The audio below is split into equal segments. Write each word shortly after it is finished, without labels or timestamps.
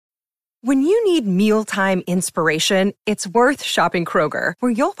When you need mealtime inspiration, it's worth shopping Kroger,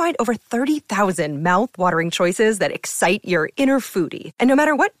 where you'll find over 30,000 mouth-watering choices that excite your inner foodie. And no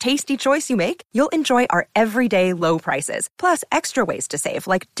matter what tasty choice you make, you'll enjoy our everyday low prices, plus extra ways to save,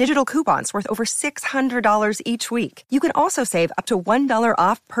 like digital coupons worth over $600 each week. You can also save up to $1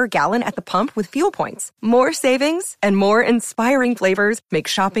 off per gallon at the pump with fuel points. More savings and more inspiring flavors make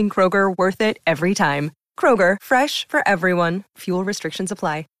shopping Kroger worth it every time. Kroger, fresh for everyone. Fuel restrictions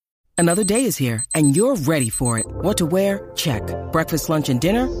apply. Another day is here, and you're ready for it. What to wear? Check. Breakfast, lunch, and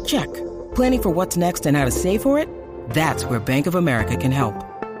dinner? Check. Planning for what's next and how to save for it? That's where Bank of America can help.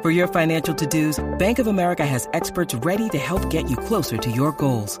 For your financial to-dos, Bank of America has experts ready to help get you closer to your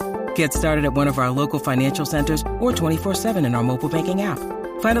goals. Get started at one of our local financial centers or 24/7 in our mobile banking app.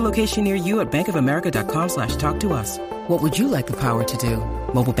 Find a location near you at bankofamerica.com/talktous. What would you like the power to do?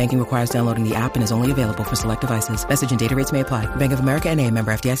 Mobile banking requires downloading the app and is only available for select devices. Message and data rates may apply. Bank of America N.A.,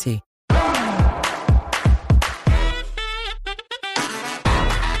 member FDIC.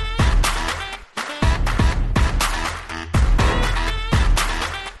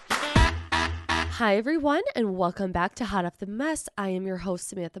 Hi, everyone, and welcome back to Hot Off the Mess. I am your host,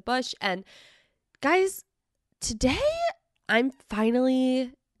 Samantha Bush. And guys, today I'm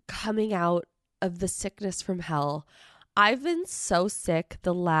finally coming out of the sickness from hell. I've been so sick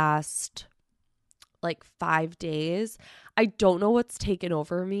the last 5 days. I don't know what's taken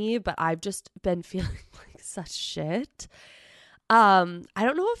over me, but I've just been feeling like such shit. I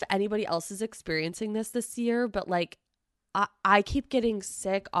don't know if anybody else is experiencing this year, but I keep getting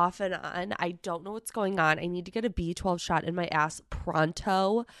sick off and on. I don't know what's going on. I need to get a B12 shot in my ass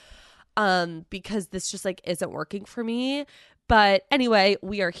pronto because this just isn't working for me. But anyway,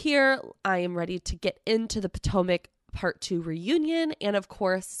 we are here. I am ready to get into the Potomac Part 2 reunion and, of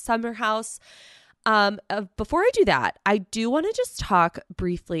course, Summer House. Before I do that, I do want to just talk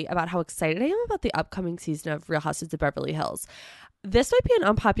briefly about how excited I am about the upcoming season of Real Housewives of Beverly Hills. This might be an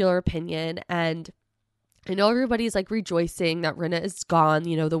unpopular opinion, and I know everybody's rejoicing that Rinna is gone,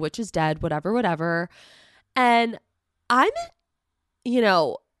 the witch is dead, whatever. And I'm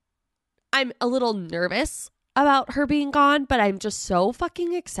a little nervous about her being gone, but I'm just so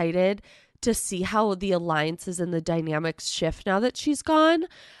fucking excited to see how the alliances and the dynamics shift now that she's gone.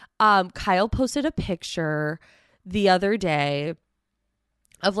 Kyle posted a picture the other day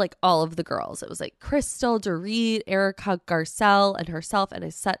of all of the girls. It was Crystal, Dorit, Erica, Garcelle, and herself,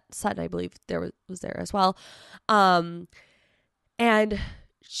 and Sutton, I believe, was there as well. And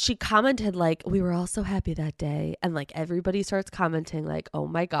she commented we were all so happy that day, and everybody starts commenting oh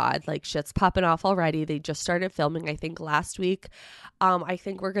my god, shit's popping off already. They just started filming, I think, last week. I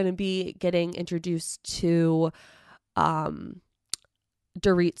think we're gonna be getting introduced to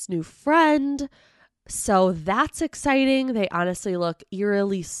Dorit's new friend. So that's exciting. They honestly look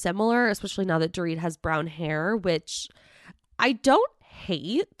eerily similar, especially now that Dorit has brown hair, which I don't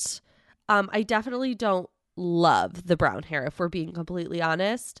hate. I definitely don't love the brown hair, if we're being completely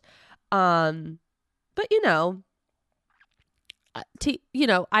honest. But I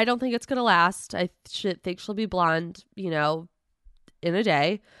don't think it's gonna last. I think she'll be blonde, in a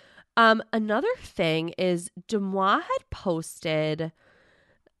day. Another thing is Demois had posted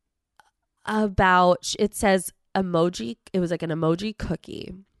about, it says emoji, it was an emoji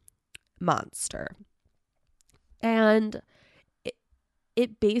cookie monster, and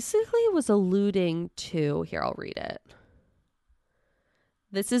it basically was alluding to, here, I'll read it.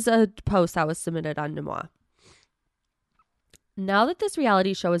 This is a post that was submitted on Demois. Now that this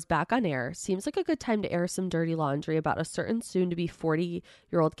reality show is back on air, seems like a good time to air some dirty laundry about a certain soon-to-be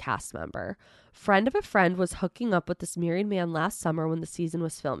 40-year-old cast member. Friend of a friend was hooking up with this married man last summer when the season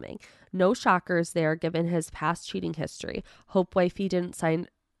was filming. No shockers there given his past cheating history. Hope wifey didn't sign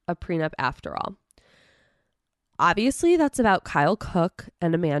a prenup after all. Obviously, that's about Kyle Cook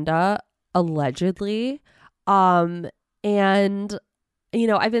and Amanda, allegedly. And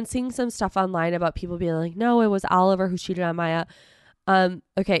I've been seeing some stuff online about people being no, it was Oliver who cheated on Maya.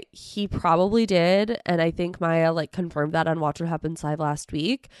 Okay, he probably did, and I think Maya confirmed that on Watch What Happens Live last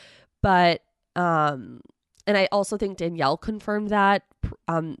week. But and I also think Danielle confirmed that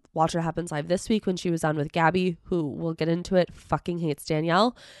Watch What Happens Live this week when she was on with Gabby, who, we'll get into it, fucking hates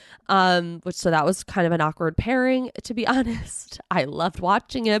Danielle. So that was kind of an awkward pairing, to be honest. I loved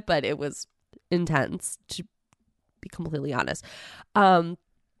watching it, but it was intense, to be completely honest.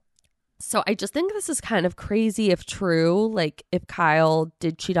 So I just think this is kind of crazy if true. If Kyle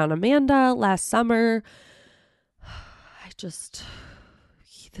did cheat on Amanda last summer,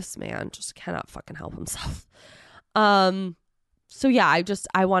 this man just cannot fucking help himself. So yeah,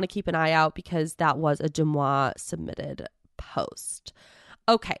 I want to keep an eye out because that was a Demois submitted post.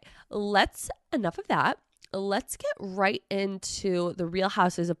 Okay, enough of that. Let's get right into the Real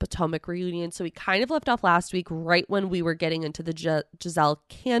Houses of Potomac reunion. So we kind of left off last week right when we were getting into the Gizelle,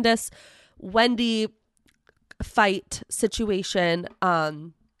 Candace, Wendy fight situation.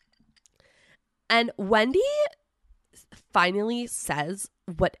 And Wendy finally says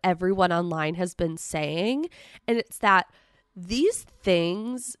what everyone online has been saying. And it's that these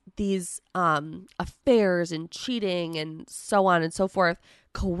things, these affairs and cheating and so on and so forth,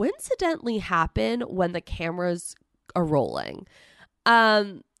 coincidentally happen when the cameras are rolling.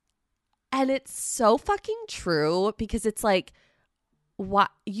 And it's so fucking true because it's like,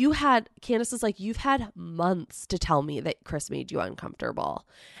 what Candace is like, you've had months to tell me that Chris made you uncomfortable.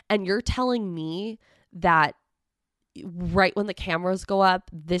 And you're telling me that right when the cameras go up,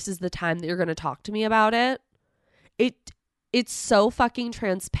 this is the time that you're going to talk to me about it. It's so fucking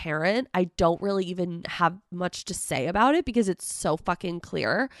transparent. I don't really even have much to say about it because it's so fucking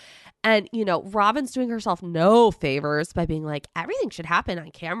clear. And, you know, Robin's doing herself no favors by being like, everything should happen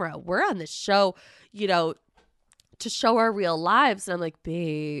on camera. We're on this show, you know, to show our real lives. And I'm like,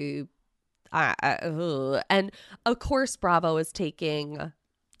 babe. And of course, Bravo is taking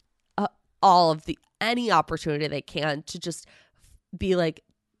any opportunity they can to just be like,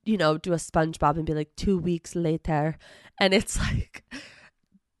 you know, do a SpongeBob and be like 2 weeks later. And it's like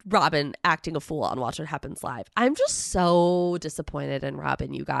Robin acting a fool on Watch What Happens Live. I'm just so disappointed in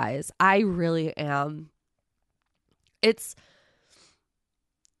Robin, you guys. I really am.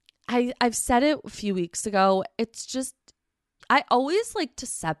 I've said it a few weeks ago. It's just, I always like to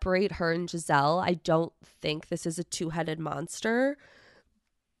separate her and Gizelle. I don't think this is a two-headed monster.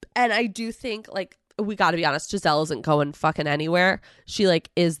 And I do think, like, we got to be honest, Gizelle isn't going fucking anywhere. She, like,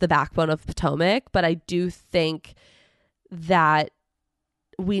 is the backbone of Potomac. But I do think that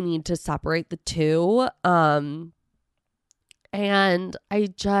we need to separate the two. And I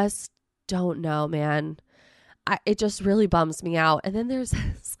just don't know, man. It just really bums me out. And then there's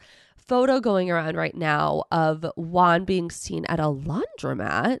this photo going around right now of Juan being seen at a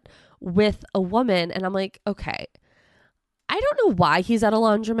laundromat with a woman. And I'm like, okay, I don't know why he's at a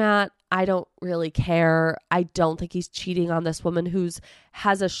laundromat. I don't really care. I don't think he's cheating on this woman who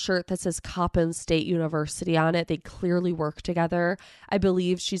has a shirt that says Coppin State University on it. They clearly work together. I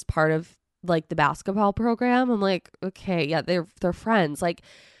believe she's part of like the basketball program. I'm like, okay, yeah, they're friends. Like,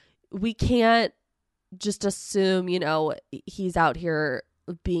 we can't just assume, you know, he's out here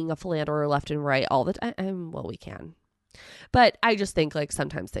being a philanderer left and right all the time. Well, we can. But I just think like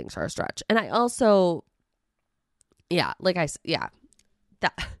sometimes things are a stretch. And I also, yeah, like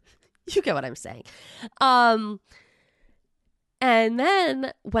that you get what I'm saying. And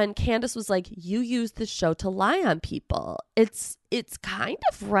then when Candace was like, you use the show to lie on people, it's kind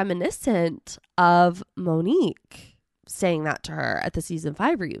of reminiscent of Monique saying that to her at the season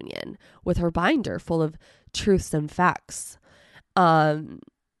 5 reunion with her binder full of truths and facts.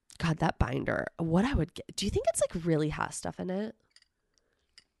 God, that binder, what I would get. Do you think it's like really has stuff in it?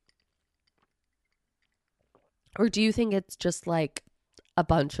 Or do you think it's just like a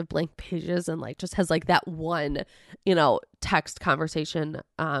bunch of blank pages and like just has like that one, you know, text conversation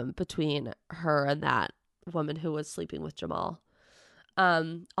between her and that woman who was sleeping with Jamal?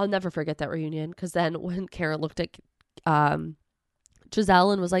 I'll never forget that reunion, because then when Karen looked at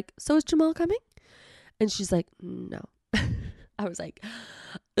Gizelle and was like, so is Jamal coming? And she's like, no. I was like,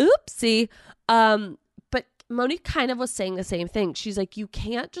 oopsie. But Monique kind of was saying the same thing. She's like, you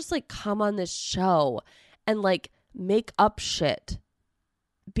can't just like come on this show and like make up shit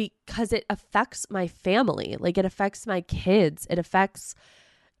because it affects my family. Like, it affects my kids. It affects,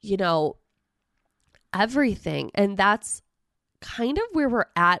 you know, everything. And that's kind of where we're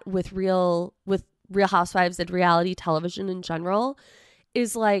at with Real Housewives and reality television in general,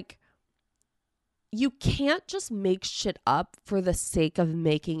 is like, you can't just make shit up for the sake of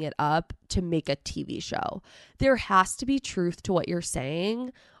making it up to make a TV show. There has to be truth to what you're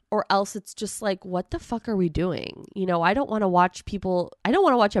saying, or else it's just like, what the fuck are we doing? You know, I don't want to watch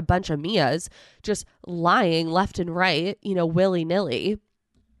a bunch of Mias just lying left and right, you know, willy-nilly.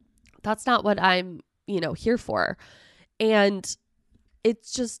 That's not what I'm, you know, here for. And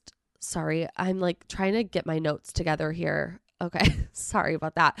it's just, sorry, I'm like trying to get my notes together here. Okay. Sorry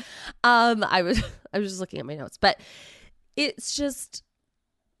about that. I was just looking at my notes, but it's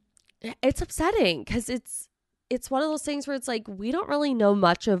upsetting because it's one of those things where it's like, we don't really know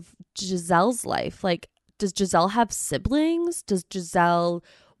much of Gizelle's life. Like, does Gizelle have siblings? Does Gizelle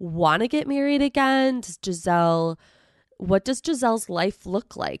want to get married again? What does Gizelle's life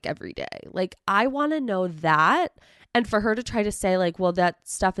look like every day? Like, I want to know that. And for her to try to say like, well, that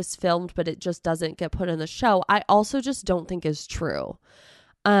stuff is filmed, but it just doesn't get put in the show, I also just don't think is true.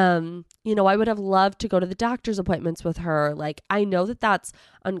 I would have loved to go to the doctor's appointments with her. Like, I know that that's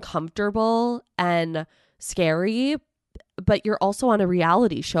uncomfortable and scary, but you're also on a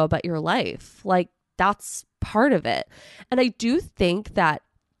reality show about your life. Like, that's part of it. And I do think that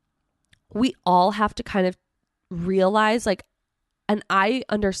we all have to kind of realize, like, and I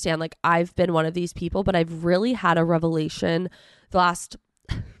understand, like, I've been one of these people, but I've really had a revelation the last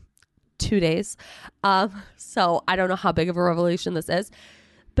 2 days. So I don't know how big of a revelation this is,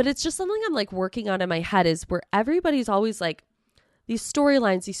 but it's just something I'm like working on in my head, is where everybody's always like, these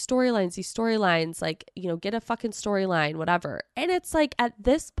storylines, like, get a fucking storyline, whatever. And it's like, at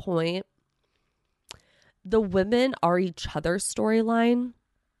this point, the women are each other's storyline.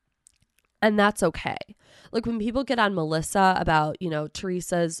 And that's okay. Like, when people get on Melissa about,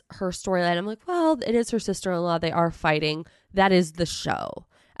 Teresa's, her storyline, I'm like, well, it is her sister-in-law. They are fighting. That is the show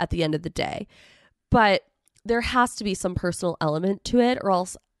at the end of the day. But there has to be some personal element to it, or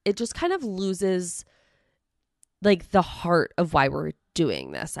else it just kind of loses, like, the heart of why we're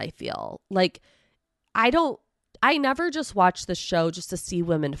doing this, I feel. Like, I never just watch the show just to see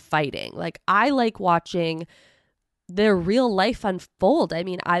women fighting. Like, I like watching their real life unfold. I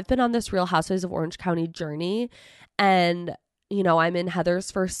mean, I've been on this Real Housewives of Orange County journey, and, I'm in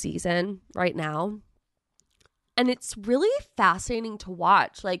Heather's first season right now. And it's really fascinating to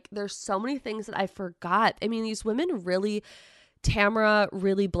watch. Like, there's so many things that I forgot. I mean, these women really, Tamra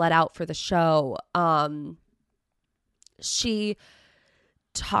really bled out for the show. She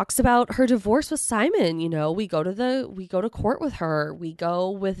talks about her divorce with Simon. We go to court with her. We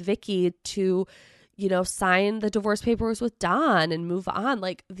go with Vicky to, sign the divorce papers with Don and move on.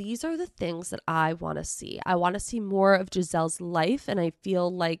 Like, these are the things that I want to see. I want to see more of Gizelle's life. And I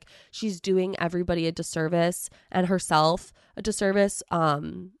feel like she's doing everybody a disservice and herself a disservice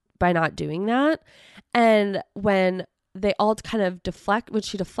by not doing that. And when they all kind of when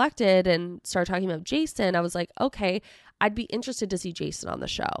she deflected and started talking about Jason, I was like, okay, I'd be interested to see Jason on the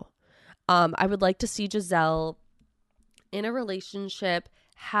show. I would like to see Gizelle in a relationship,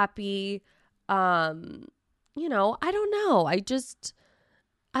 happy. I don't know.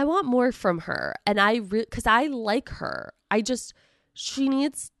 I want more from her. And because I like her. She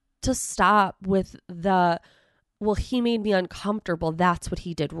needs to stop with well, he made me uncomfortable. That's what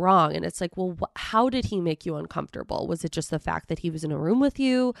he did wrong. And it's like, well, how did he make you uncomfortable? Was it just the fact that he was in a room with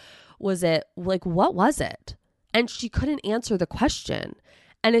you? Was it like, what was it? And she couldn't answer the question.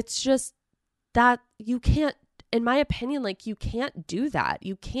 And it's just that you can't, in my opinion, like, you can't do that.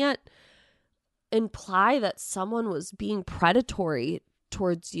 You can't imply that someone was being predatory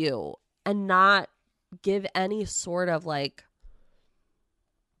towards you and not give any sort of like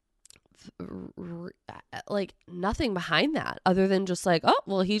nothing behind that other than just like, oh,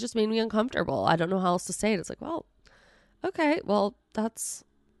 well, he just made me uncomfortable. I don't know how else to say it. It's like, well, okay, well, that's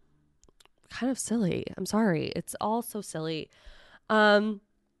kind of silly. I'm sorry. It's all so silly.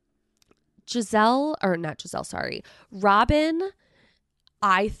 Robin,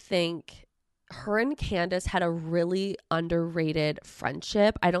 I think her and Candace had a really underrated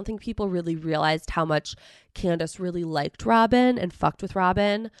friendship. I don't think people really realized how much Candace really liked Robin and fucked with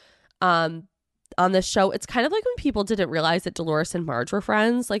Robin. On this show, it's kind of like when people didn't realize that Dolores and Marge were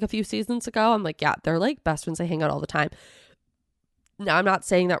friends like a few seasons ago. I'm like, yeah, they're like best friends. They hang out all the time. Now, I'm not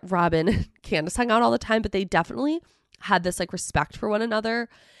saying that Robin and Candace hung out all the time, but they definitely had this like respect for one another.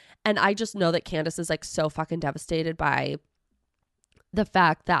 And I just know that Candace is like so fucking devastated by the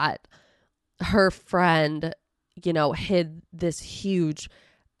fact that her friend, hid this huge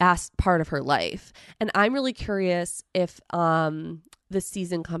ass part of her life. And I'm really curious if this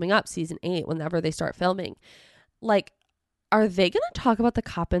season coming up, season 8, whenever they start filming, like, are they going to talk about the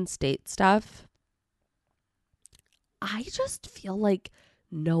Coppin State stuff? I just feel like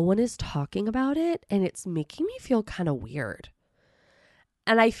no one is talking about it, and it's making me feel kind of weird.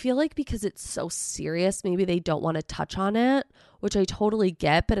 And I feel like because it's so serious, maybe they don't want to touch on it, which I totally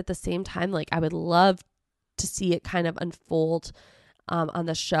get. But at the same time, like, I would love to see it kind of unfold on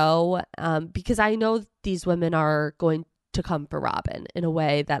the show because I know these women are going to come for Robin in a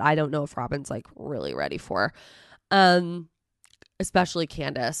way that I don't know if Robin's like really ready for. Especially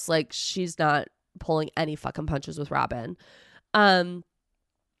Candace. Like, she's not pulling any fucking punches with Robin.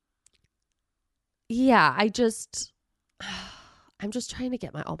 Yeah, I'm just trying to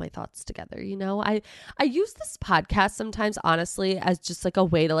get all my thoughts together. I use this podcast sometimes, honestly, as just like a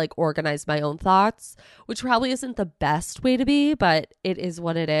way to like organize my own thoughts, which probably isn't the best way to be, but it is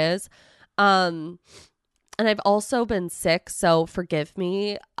what it is. And I've also been sick, so forgive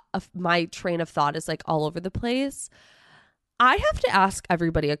me. My train of thought is like all over the place. I have to ask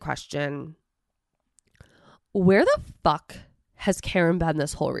everybody a question. Where the fuck has Karen been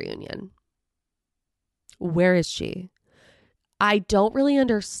this whole reunion? Where is she? I don't really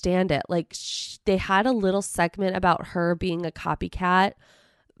understand it. Like, they had a little segment about her being a copycat,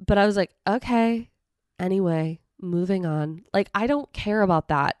 but I was like, okay, anyway, moving on. Like, I don't care about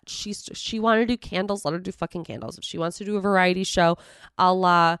that. She wanted to do candles, let her do fucking candles. If she wants to do a variety show, a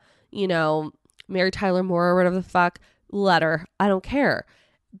la, Mary Tyler Moore or whatever the fuck, let her. I don't care.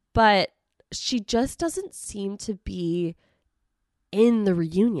 But she just doesn't seem to be in the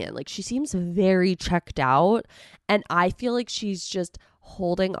reunion. Like, she seems very checked out, and I feel like she's just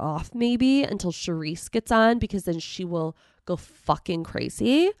holding off maybe until Charisse gets on, because then she will go fucking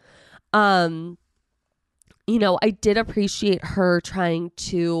crazy. I did appreciate her trying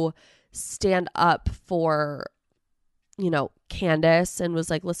to stand up for, Candace, and was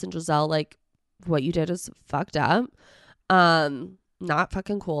like, listen, Giselle, like, what you did is fucked up. Not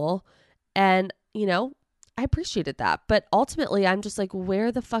fucking cool. And, I appreciated that. But ultimately, I'm just like,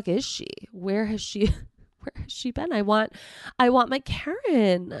 where the fuck is she? Where has she been? I want my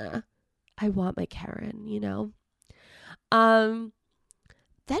Karen. I want my Karen, Then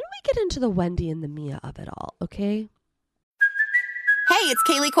we get into the Wendy and the Mia of it all, okay? Hey, it's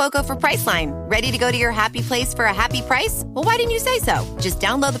Kaylee Cuoco for Priceline. Ready to go to your happy place for a happy price? Well, why didn't you say so? Just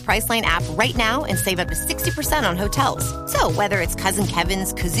download the Priceline app right now and save up to 60% on hotels. So whether it's Cousin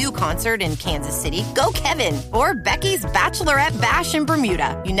Kevin's Kazoo Concert in Kansas City, go Kevin, or Becky's Bachelorette Bash in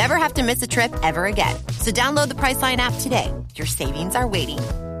Bermuda, you never have to miss a trip ever again. So download the Priceline app today. Your savings are waiting.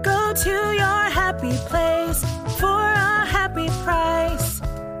 Go to your happy place for a happy price.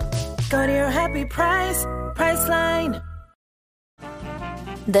 Go to your happy price, Priceline.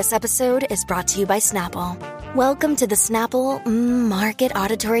 This episode is brought to you by Snapple. Welcome to the Snapple Market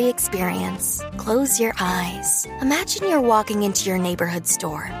Auditory Experience. Close your eyes. Imagine you're walking into your neighborhood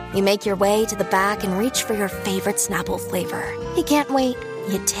store. You make your way to the back and reach for your favorite Snapple flavor. You can't wait.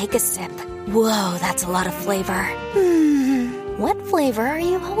 You take a sip. Whoa, that's a lot of flavor. What flavor are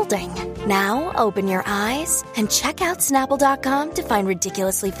you holding? Now open your eyes and check out Snapple.com to find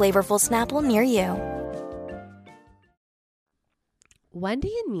ridiculously flavorful Snapple near you.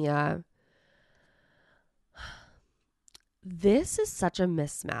 Wendy and Mia, this is such a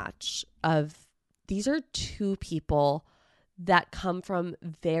mismatch of, these are two people that come from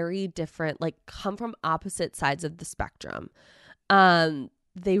very different, come from opposite sides of the spectrum.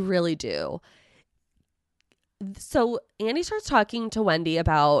 They really do. So Andy starts talking to Wendy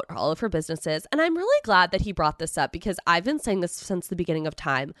about all of her businesses, and I'm really glad that he brought this up, because I've been saying this since the beginning of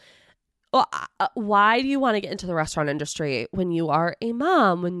time. Well, why do you want to get into the restaurant industry when you are a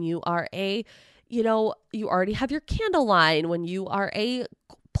mom, when you are you already have your candle line, when you are a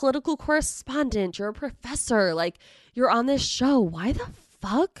political correspondent, you're a professor, you're on this show. Why the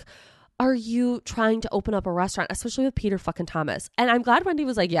fuck are you trying to open up a restaurant, especially with Peter fucking Thomas? And I'm glad Wendy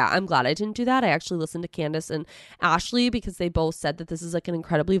was like, yeah, I'm glad I didn't do that. I actually listened to Candace and Ashley, because they both said that this is an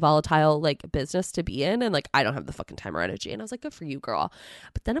incredibly volatile business to be in, and I don't have the fucking time or energy. And I was like, good for you, girl.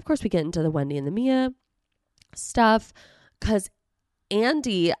 But then of course we get into the Wendy and the Mia stuff, because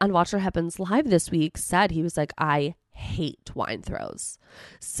Andy on Watch What Happens Live this week said, he was like, I hate wine throws.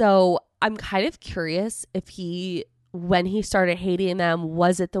 So I'm kind of curious if when he started hating them,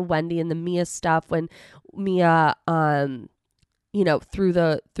 was it the Wendy and the Mia stuff, when Mia, threw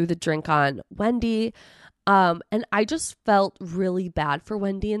the drink on Wendy. And I just felt really bad for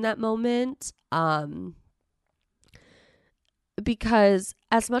Wendy in that moment. Because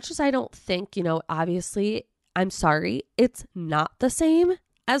as much as I don't think, obviously, I'm sorry, it's not the same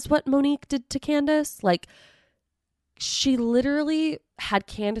as what Monique did to Candace. She literally had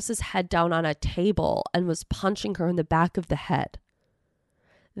Candace's head down on a table and was punching her in the back of the head.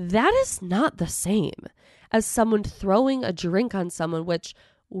 That is not the same as someone throwing a drink on someone, which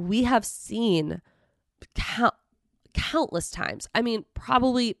we have seen countless times. I mean,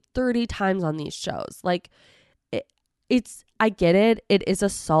 probably 30 times on these shows. I get it. It is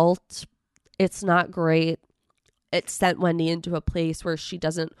assault. It's not great. It sent Wendy into a place where she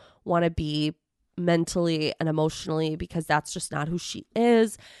doesn't want to be mentally and emotionally, because that's just not who she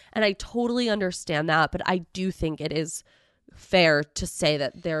is. And I totally understand that, but I do think it is fair to say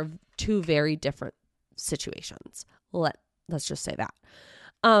that they're two very different situations. Let's just say that.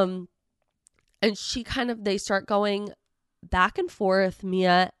 And they start going back and forth,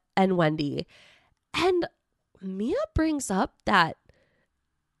 Mia and Wendy. And Mia brings up that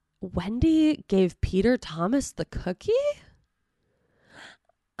Wendy gave Peter Thomas the cookie.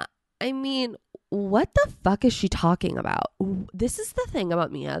 I mean, what the fuck is she talking about? This is the thing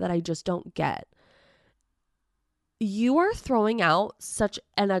about Mia that I just don't get. You are throwing out such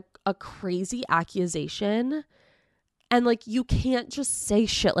a crazy accusation, And like, you can't just say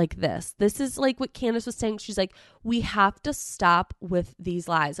shit like this. This is like what Candace was saying. She's like, we have to stop with these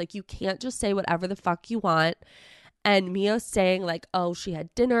lies. Like, you can't just say whatever the fuck you want. And Mia's saying like, oh, she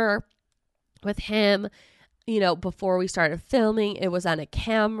had dinner with him, you know, before we started filming. It was on a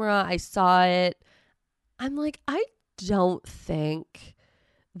camera. I saw it. I'm like, I don't think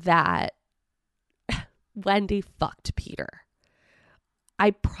that Wendy fucked Peter.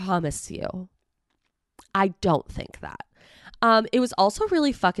 I promise you. I don't think that. It was also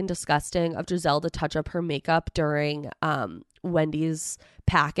really fucking disgusting of Giselle to touch up her makeup during Wendy's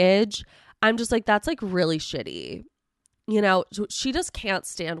package. I'm just like, that's like really shitty. You know, she just can't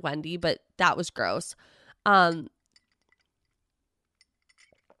stand Wendy, but that was gross. Sorry,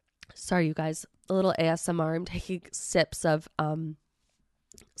 you guys, a little ASMR. I'm taking sips of some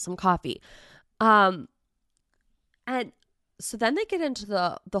coffee. And so then they get into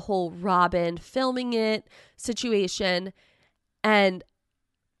the whole Robin filming it situation. And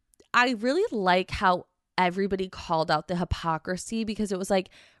I really like how everybody called out the hypocrisy, because it was like,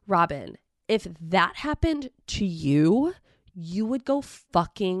 Robin, if that happened to you, you would go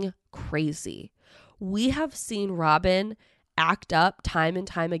fucking crazy. We have seen Robin act up time and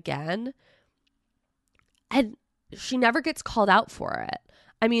time again, and she never gets called out for it.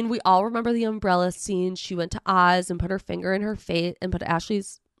 I mean, we all remember the umbrella scene. She went to Oz and put her finger in her face and put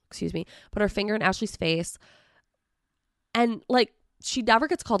her finger in Ashley's face. And like, she never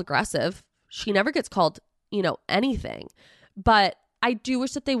gets called aggressive. She never gets called, you know, anything. But I do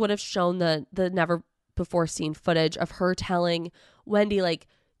wish that they would have shown the never before seen footage of her telling Wendy, like,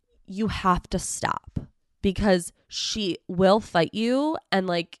 you have to stop because she will fight you, and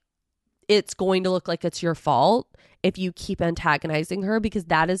like, it's going to look like it's your fault if you keep antagonizing her, because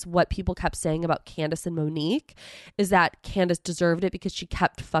that is what people kept saying about Candace and Monique, is that Candace deserved it because she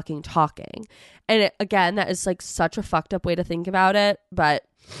kept fucking talking. And again, that is like such a fucked up way to think about it, but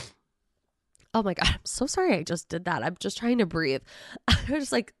oh my God, I'm so sorry I just did that. I'm just trying to breathe. I was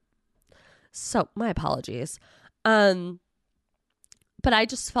just like, so my apologies. But I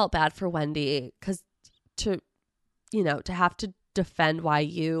just felt bad for Wendy, because to have to defend why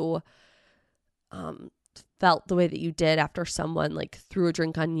you felt the way that you did after someone like threw a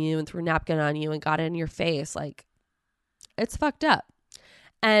drink on you and threw a napkin on you and got it in your face, like, it's fucked up.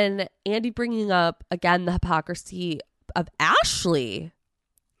 And Andy bringing up again the hypocrisy of Ashley.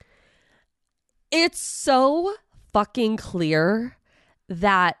 It's so fucking clear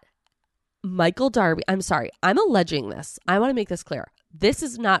that Michael Darby, I'm sorry, I'm alleging this. I want to make this clear. This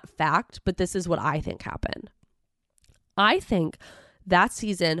is not fact, but this is what I think happened. I think that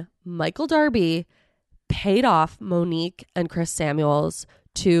season, Michael Darby paid off Monique and Chris Samuels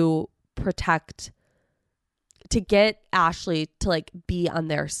to get Ashley to like be on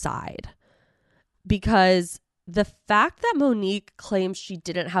their side, because the fact that Monique claims she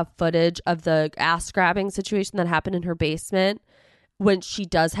didn't have footage of the ass grabbing situation that happened in her basement when she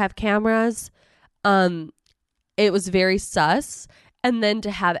does have cameras, it was very sus. And then to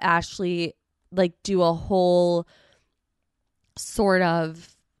have Ashley like do a whole sort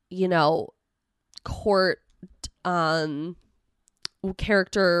of, you know, court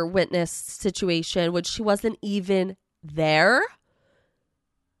character witness situation when she wasn't even there.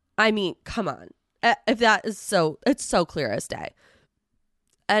 I mean, come on. If that is so, it's so clear as day.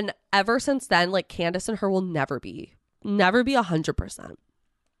 And ever since then, like, Candace and her will never be 100%.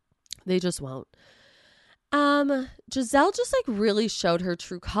 They just won't. Giselle just like really showed her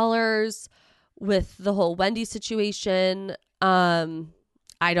true colors with the whole Wendy situation.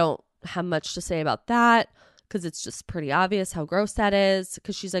 I don't have much to say about that, because it's just pretty obvious how gross that is.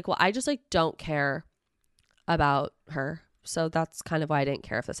 Because she's like, well, I just like don't care about her. So that's kind of why I didn't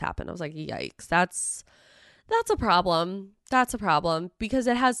care if this happened. I was like, yikes, that's a problem. That's a problem, because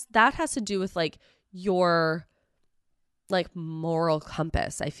that has to do with like your like moral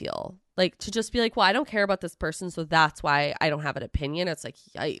compass. I feel like, to just be like, well, I don't care about this person, so that's why I don't have an opinion. It's like,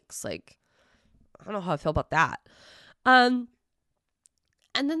 yikes. Like, I don't know how I feel about that. And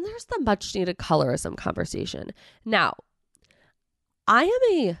then there's the much needed colorism conversation. Now, I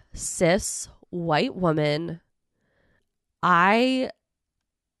am a cis white woman. I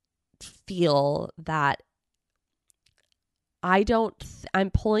feel that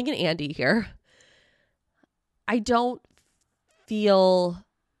I'm pulling an Andy here. I don't feel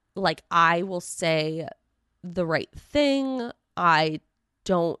like I will say the right thing.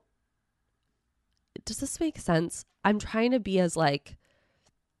 Does this make sense? I'm trying to be as like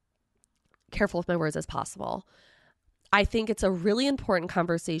careful with my words as possible. I think it's a really important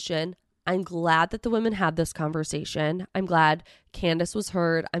conversation. I'm glad that the women had this conversation. I'm glad Candace was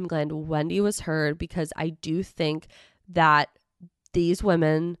heard. I'm glad Wendy was heard, because I do think that these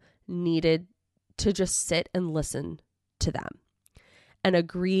women needed to just sit and listen to them and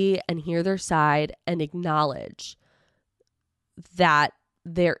agree and hear their side and acknowledge that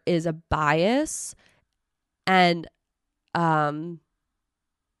there is a bias. And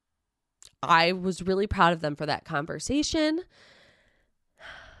I was really proud of them for that conversation.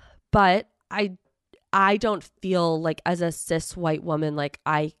 But I don't feel like, as a cis white woman, like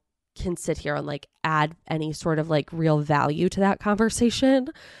I can sit here and like add any sort of like real value to that conversation,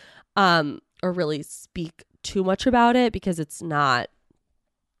 or really speak too much about it, because it's not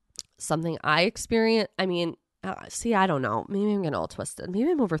something I experience. I mean, see, I don't know. Maybe I'm getting all twisted.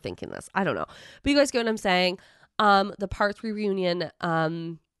 Maybe I'm overthinking this. I don't know. But you guys get what I'm saying. The part 3 reunion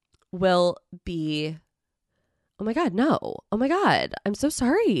will be, oh my God, no. Oh my God. I'm so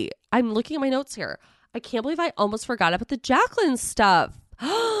sorry. I'm looking at my notes here. I can't believe I almost forgot about the Jacqueline stuff.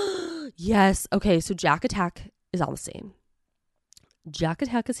 Yes. Okay. So Jack Attack is on the scene. Jack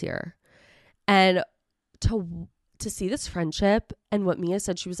Attack is here. And to see this friendship, and what Mia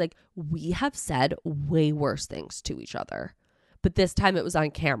said, she was like, we have said way worse things to each other, but this time it was on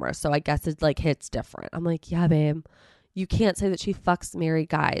camera, so I guess it like hits different. I'm like, yeah, babe, you can't say that she fucks married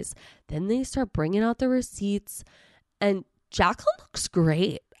guys. Then they start bringing out the receipts, and Jacqueline looks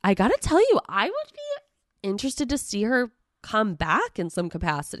great. I gotta tell you, I would be interested to see her come back in some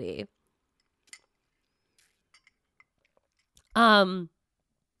capacity.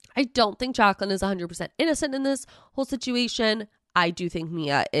 I don't think Jacqueline is 100% innocent in this whole situation. I do think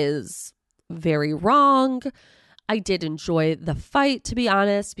Mia is very wrong. I did enjoy the fight, to be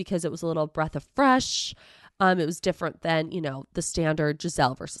honest, because it was a little breath of fresh. It was different than, you know, the standard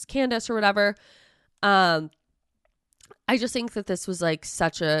Giselle versus Candace or whatever. I just think that this was like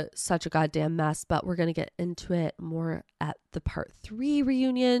such a goddamn mess, but we're going to get into it more at the part 3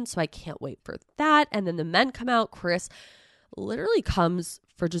 reunion. So I can't wait for that. And then the men come out. Chris literally comes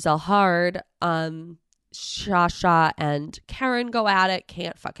for Giselle hard. Shasha and Karen go at it.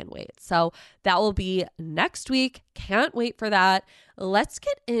 Can't fucking wait. So that will be next week. Can't wait for that. Let's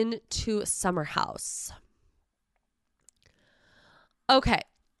get into Summer House. Okay.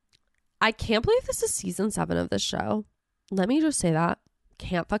 I can't believe this is season 7 of this show. Let me just say that.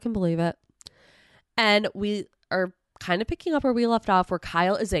 Can't fucking believe it. And we are kind of picking up where we left off, where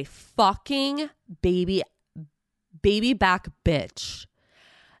Kyle is a fucking baby back bitch.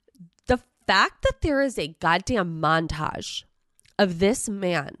 The fact that there is a goddamn montage of this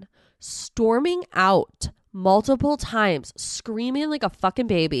man storming out multiple times, screaming like a fucking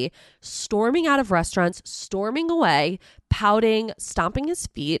baby, storming out of restaurants, storming away, pouting, stomping his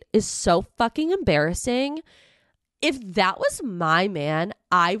feet is so fucking embarrassing. If that was my man,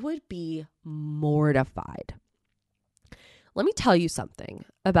 I would be mortified. Let me tell you something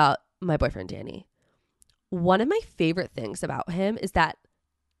about my boyfriend, Danny. One of my favorite things about him is that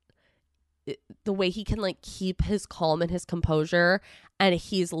the way he can like keep his calm and his composure, and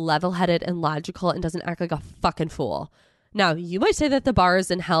he's level-headed and logical and doesn't act like a fucking fool. Now, you might say that the bar is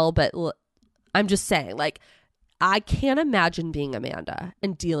in hell, but I'm just saying, like, I can't imagine being Amanda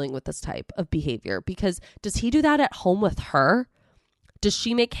and dealing with this type of behavior, because does he do that at home with her? Does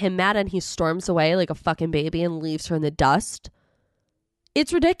she make him mad and he storms away like a fucking baby and leaves her in the dust?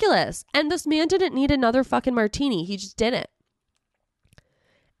 It's ridiculous. And this man didn't need another fucking martini. He just didn't.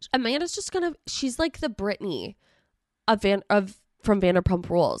 Amanda's just she's like the Britney from Vanderpump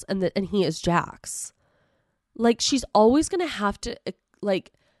Rules, and he is Jax. Like, she's always gonna have to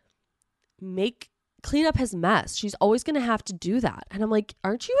like clean up his mess. She's always gonna have to do that. And I'm like,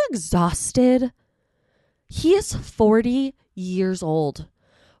 aren't you exhausted? He is 40 years old,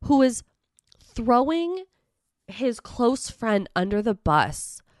 who is throwing his close friend under the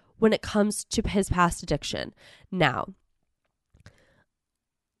bus when it comes to his past addiction. Now,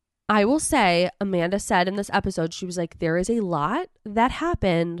 I will say, Amanda said in this episode, she was like, there is a lot that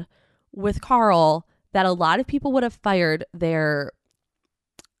happened with Carl that a lot of people would have fired their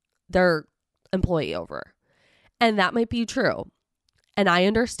employee over. And that might be true. And I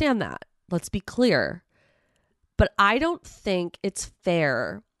understand that. Let's be clear. But I don't think it's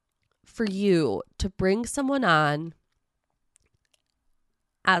fair for you to bring someone on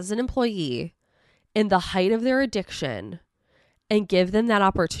as an employee in the height of their addiction and give them that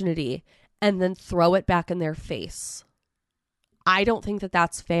opportunity and then throw it back in their face. I don't think that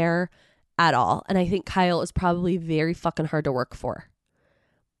that's fair at all. And I think Kyle is probably very fucking hard to work for.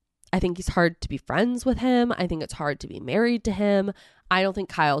 I think he's hard to be friends with him. I think it's hard to be married to him. I don't think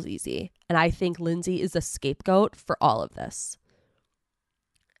Kyle's easy. And I think Lindsay is a scapegoat for all of this.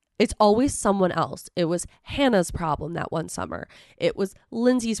 It's always someone else. It was Hannah's problem that one summer. It was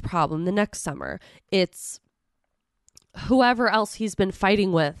Lindsay's problem the next summer. It's whoever else he's been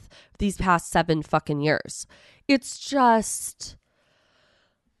fighting with these past 7 fucking years. It's just,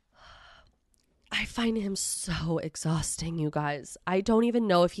 I find him so exhausting, you guys. I don't even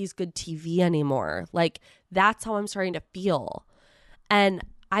know if he's good TV anymore. Like, that's how I'm starting to feel. And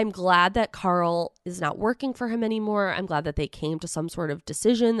I'm glad that Carl is not working for him anymore. I'm glad that they came to some sort of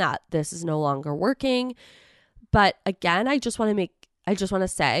decision that this is no longer working. But again, I just want to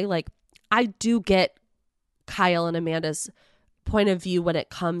say, like, I do get Kyle and Amanda's point of view when it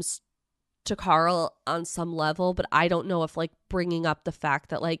comes to Carl on some level, but I don't know if, like, bringing up the fact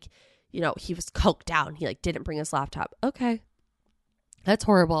that, like, you know, he was coked out and he, like, didn't bring his laptop. Okay, that's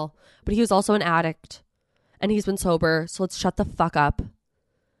horrible. But he was also an addict and he's been sober, so let's shut the fuck up.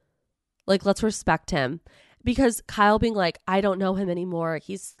 Like, let's respect him. Because Kyle being like, I don't know him anymore,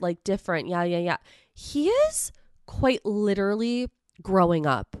 he's, like, different, yeah. He is quite literally growing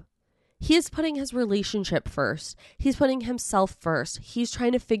up. He is putting his relationship first. He's putting himself first. He's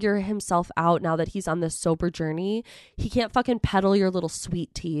trying to figure himself out now that he's on this sober journey. He can't fucking peddle your little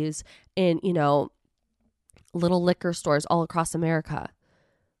sweet teas in, you know, little liquor stores all across America.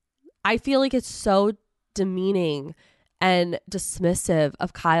 I feel like it's so demeaning and dismissive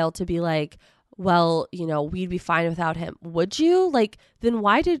of Kyle to be like, well, you know, we'd be fine without him. Would you? Like, then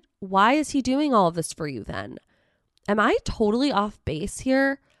why is he doing all of this for you then? Am I totally off base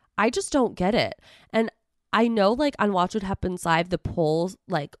here? I just don't get it. And I know, like, on Watch What Happens Live, the polls,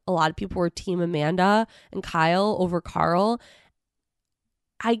 like, a lot of people were Team Amanda and Kyle over Carl.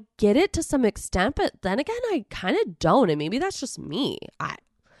 I get it to some extent, but then again, I kind of don't. And maybe that's just me.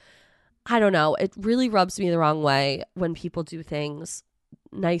 I don't know. It really rubs me the wrong way when people do things,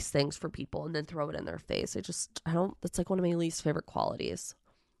 nice things for people, and then throw it in their face. That's like one of my least favorite qualities.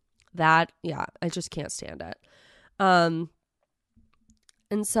 I just can't stand it.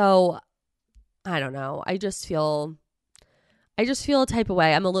 And so, I don't know. I just feel a type of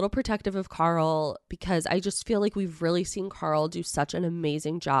way. I'm a little protective of Carl because I just feel like we've really seen Carl do such an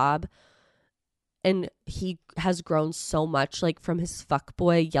amazing job. And he has grown so much, like, from his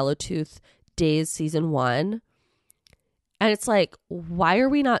fuckboy Yellowtooth days season 1. And it's like, why are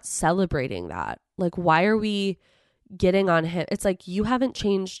we not celebrating that? Like, why are we getting on him? It's like, you haven't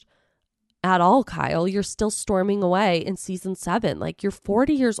changed at all, Kyle. You're still storming away in season 7. Like, you're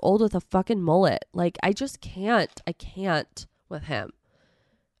 40 years old with a fucking mullet. Like, I just can't. I can't with him.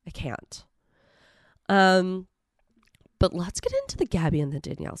 I can't. But let's get into the Gabby and the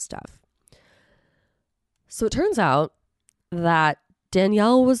Danielle stuff. So it turns out that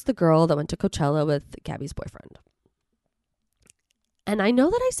Danielle was the girl that went to Coachella with Gabby's boyfriend. And I know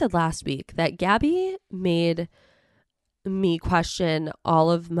that I said last week that Gabby made me question all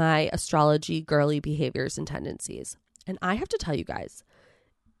of my astrology girly behaviors and tendencies. And I have to tell you guys,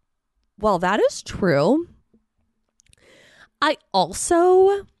 while that is true, I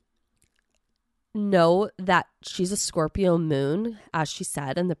also know that she's a Scorpio moon, as she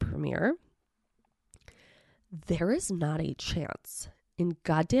said in the premiere. There is not a chance in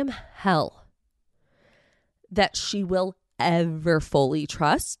goddamn hell that she will ever fully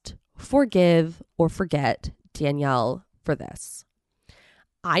trust, forgive, or forget Danielle for this.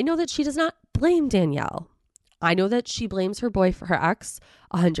 I know that she does not blame Danielle. I know that she blames her ex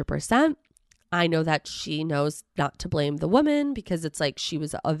 100%. I know that she knows not to blame the woman because it's like she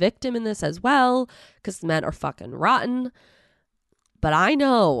was a victim in this as well because men are fucking rotten. But I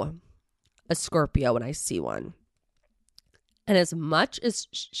know a Scorpio when I see one. And as much as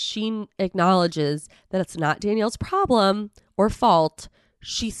she acknowledges that it's not Danielle's problem or fault,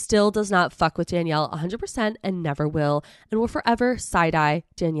 she still does not fuck with Danielle 100% and never will, and will forever side-eye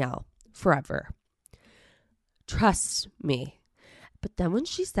Danielle. Forever. Trust me. But then when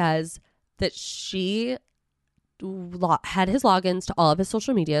she says that she had his logins to all of his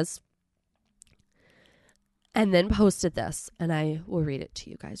social medias and then posted this, and I will read it to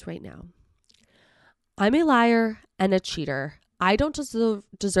you guys right now. I'm a liar and a cheater. I don't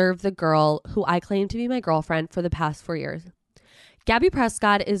deserve the girl who I claim to be my girlfriend for the past 4 years. Gabby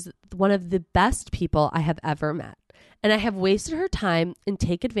Prescott is one of the best people I have ever met, and I have wasted her time and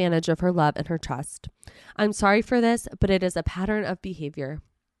take advantage of her love and her trust. I'm sorry for this, but it is a pattern of behavior.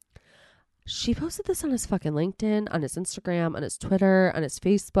 She posted this on his fucking LinkedIn, on his Instagram, on his Twitter, on his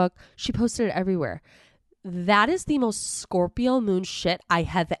Facebook. She posted it everywhere. That is the most Scorpio moon shit I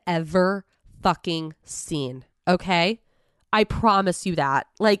have ever fucking seen. Okay? I promise you that.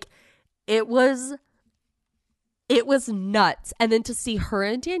 Like, it was nuts. And then to see her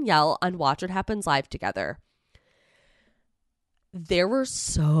and Danielle on Watch What Happens Live together, there were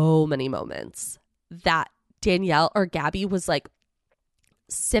so many moments that Danielle or Gabby was like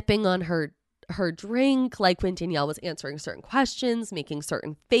sipping on her her drink, like when Danielle was answering certain questions, making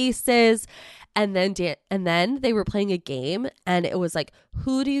certain faces. And then they were playing a game, and it was like,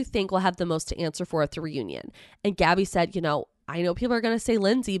 who do you think will have the most to answer for at the reunion? And Gabby said, I know people are going to say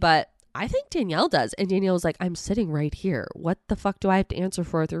Lindsay, but I think Danielle does. And Danielle was like, I'm sitting right here. What the fuck do I have to answer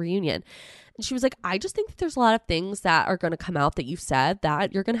for at the reunion? And she was like, I just think that there's a lot of things that are going to come out that you've said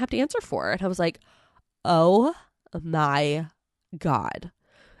that you're going to have to answer for. And I was like, oh my God.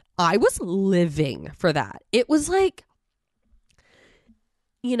 I was living for that. It was like,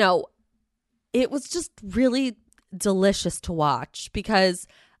 it was just really delicious to watch, because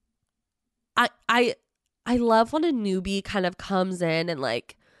I love when a newbie kind of comes in and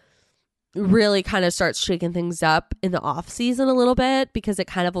like really kind of starts shaking things up in the off season a little bit, because it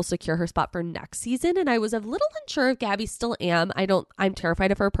kind of will secure her spot for next season. And I was a little unsure if Gabby still am. I'm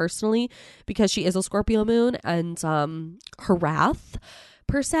terrified of her personally, because she is a Scorpio moon, and her wrath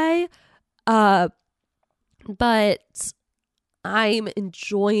per se. But I'm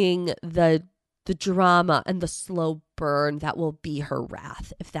enjoying the drama and the slow burn that will be her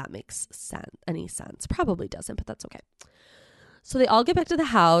wrath, if that makes any sense. Probably doesn't, but that's okay. So they all get back to the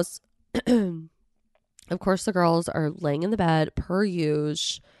house. Of course, the girls are laying in the bed per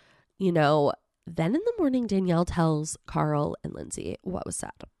usual. Then in the morning, Danielle tells Carl and Lindsay what was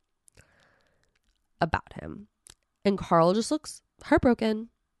said about him. And Carl just looks heartbroken.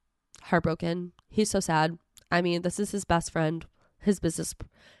 He's so sad. I mean, this is his best friend, his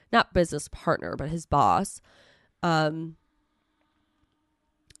not business partner, but his boss. And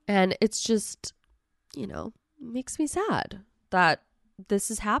it's just, makes me sad that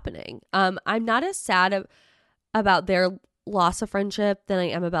this is happening. I'm not as sad about their loss of friendship than I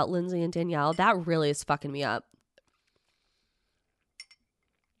am about Lindsay and Danielle. That really is fucking me up,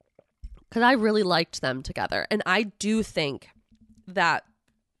 because I really liked them together. And I do think that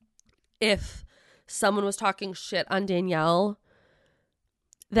if someone was talking shit on Danielle,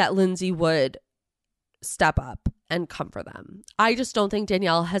 that Lindsay would step up and come for them. I just don't think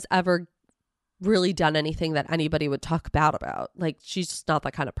Danielle has ever really done anything that anybody would talk bad about. Like, she's just not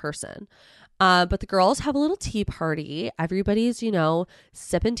that kind of person. But the girls have a little tea party. Everybody's,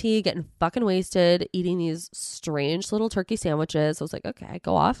 sipping tea, getting fucking wasted, eating these strange little turkey sandwiches. I was like, okay,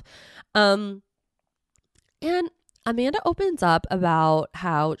 go off. And Amanda opens up about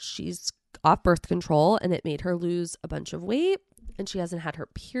how she's off birth control and it made her lose a bunch of weight, and she hasn't had her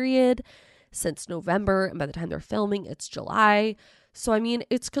period since November, and by the time they're filming, it's July. So, I mean,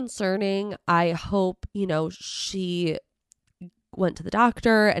 it's concerning. I hope, she went to the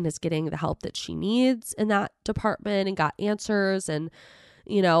doctor and is getting the help that she needs in that department and got answers. And,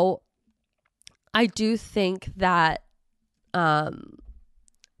 I do think that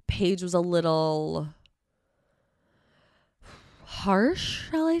Paige was a little harsh,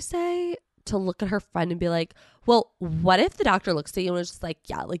 shall I say, to look at her friend and be like, well, what if the doctor looks at you and is just like,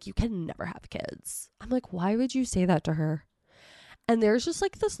 yeah, like, you can never have kids? I'm like, why would you say that to her? And there's just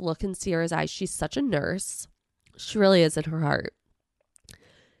like this look in Sierra's eyes. She's such a nurse. She really is in her heart.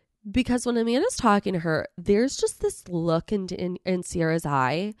 Because when Amanda's talking to her, there's just this look in Sierra's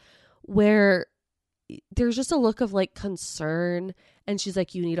eye where there's just a look of like concern. And she's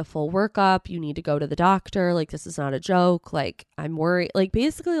like, you need a full workup. You need to go to the doctor. Like, this is not a joke. Like, I'm worried. Like,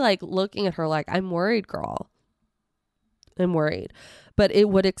 basically like looking at her like, I'm worried, girl. I'm worried. But it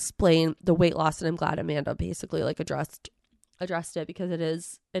would explain the weight loss. And I'm glad Amanda basically like addressed it, because it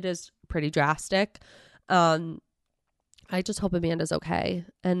is pretty drastic. I just hope Amanda's okay.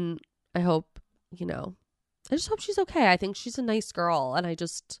 And I hope, I just hope she's okay. I think she's a nice girl, and I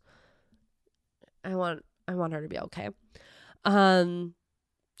want her to be okay. I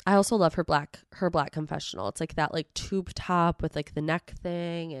also love her black confessional. It's like that like tube top with like the neck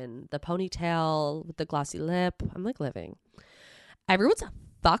thing and the ponytail with the glossy lip. I'm like living. Everyone's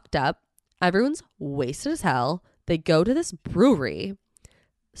fucked up. Everyone's wasted as hell. They go to this brewery.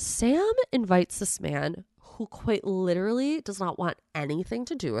 Sam invites this man who quite literally does not want anything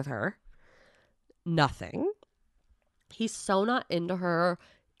to do with her. Nothing. He's so not into her.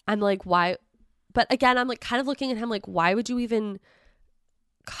 I'm like, why? But again, I'm like kind of looking at him like, why would you even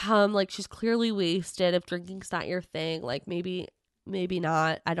come? Like, she's clearly wasted. If drinking's not your thing, like maybe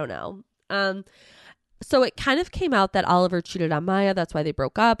not. I don't know. So it kind of came out that Oliver cheated on Maya. That's why they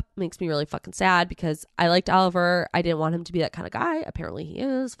broke up. Makes me really fucking sad, because I liked Oliver. I didn't want him to be that kind of guy. Apparently he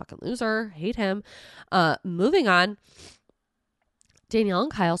is. Fucking loser. Hate him. Moving on. Danielle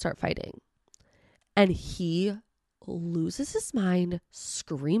and Kyle start fighting. And he loses his mind,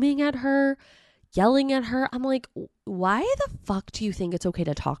 screaming at her, yelling at her. I'm like, why the fuck do you think it's okay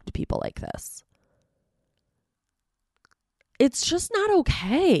to talk to people like this? It's just not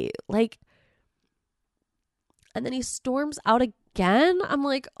okay. Like, And then he storms out again. I'm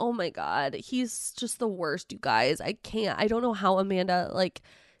like, oh my God, he's just the worst, you guys. I don't know how Amanda like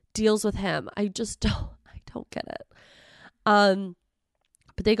deals with him. I don't get it.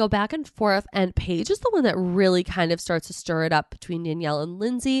 But they go back and forth, and Paige is the one that really kind of starts to stir it up between Danielle and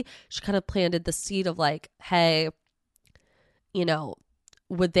Lindsay. She kind of planted the seed of like, hey, you know,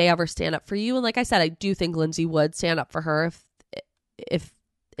 would they ever stand up for you? And like I said, I do think Lindsay would stand up for her if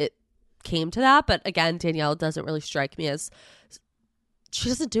it came to that. But again, Danielle doesn't really strike me as, she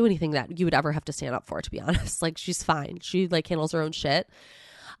doesn't do anything that you would ever have to stand up for, to be honest. Like, she's fine. She like handles her own shit.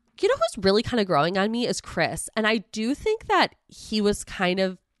 You know who's really kind of growing on me is Chris. And I do think that he was kind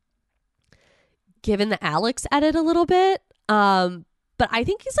of given the Alex edit a little bit. But I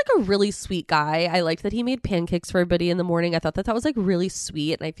think he's like a really sweet guy. I like that he made pancakes for everybody in the morning. I thought that was like really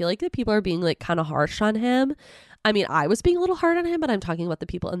sweet. And I feel like that people are being like kind of harsh on him. I mean, I was being a little hard on him, but I'm talking about the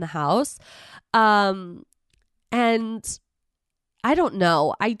people in the house. And I don't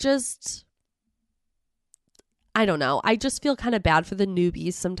know. I just feel kind of bad for the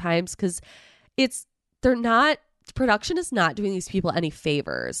newbies sometimes because production is not doing these people any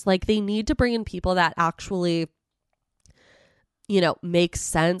favors. Like, they need to bring in people that actually, you know, make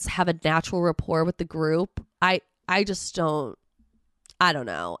sense, have a natural rapport with the group. I don't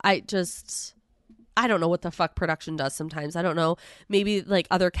know. I don't know what the fuck production does sometimes. I don't know. Maybe like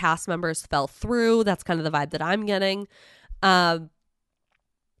other cast members fell through. That's kind of the vibe that I'm getting. And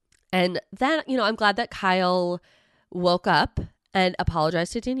then, you know, I'm glad that Kyle woke up and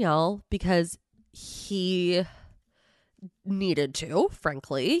apologized to Danielle because he needed to,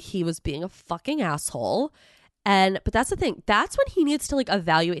 frankly. He was being a fucking asshole. But that's the thing. That's when he needs to like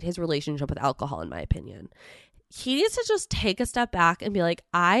evaluate his relationship with alcohol, in my opinion. He needs to just take a step back and be like,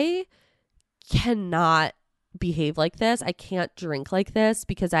 I cannot behave like this. I can't drink like this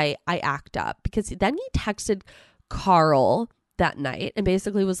because I act up. Because then he texted Carl that night and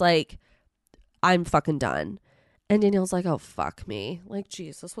basically was like, I'm fucking done. And Danielle's like, oh, fuck me. Like,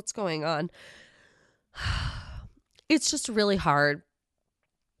 Jesus, what's going on? It's just really hard.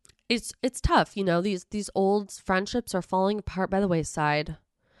 It's tough, you know, these old friendships are falling apart by the wayside.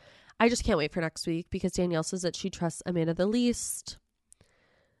 I just can't wait for next week because Danielle says that she trusts Amanda the least.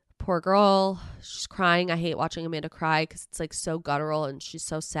 Poor girl. She's crying. I hate watching Amanda cry because it's like so guttural and she's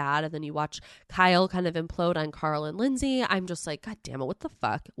so sad. And then you watch Kyle kind of implode on Carl and Lindsay. I'm just like, God damn it. What the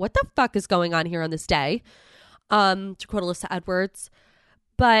fuck? What the fuck is going on here on this day? To quote Alyssa Edwards.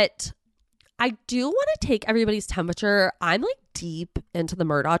 But I do want to take everybody's temperature. I'm like deep into the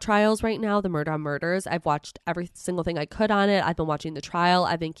Murdaugh trials right now, the Murdaugh murders. I've watched every single thing I could on it. I've been watching the trial.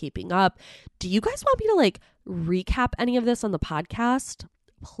 I've been keeping up. Do you guys want me to like recap any of this on the podcast?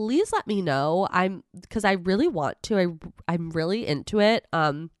 Please let me know. Because I really want to. I'm really into it.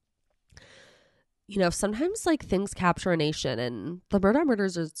 You know, sometimes like things capture a nation, and the Murdaugh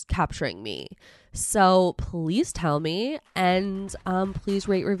murders is capturing me. So please tell me, and please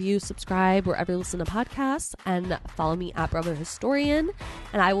rate, review, subscribe wherever you listen to podcasts, and follow me at Brother Historian.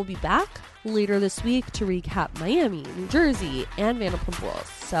 And I will be back later this week to recap Miami, New Jersey, and Vanderpump Rules.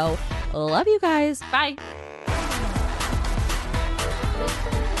 So love you guys. Bye.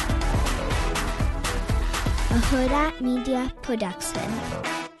 A Huda Media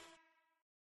Production.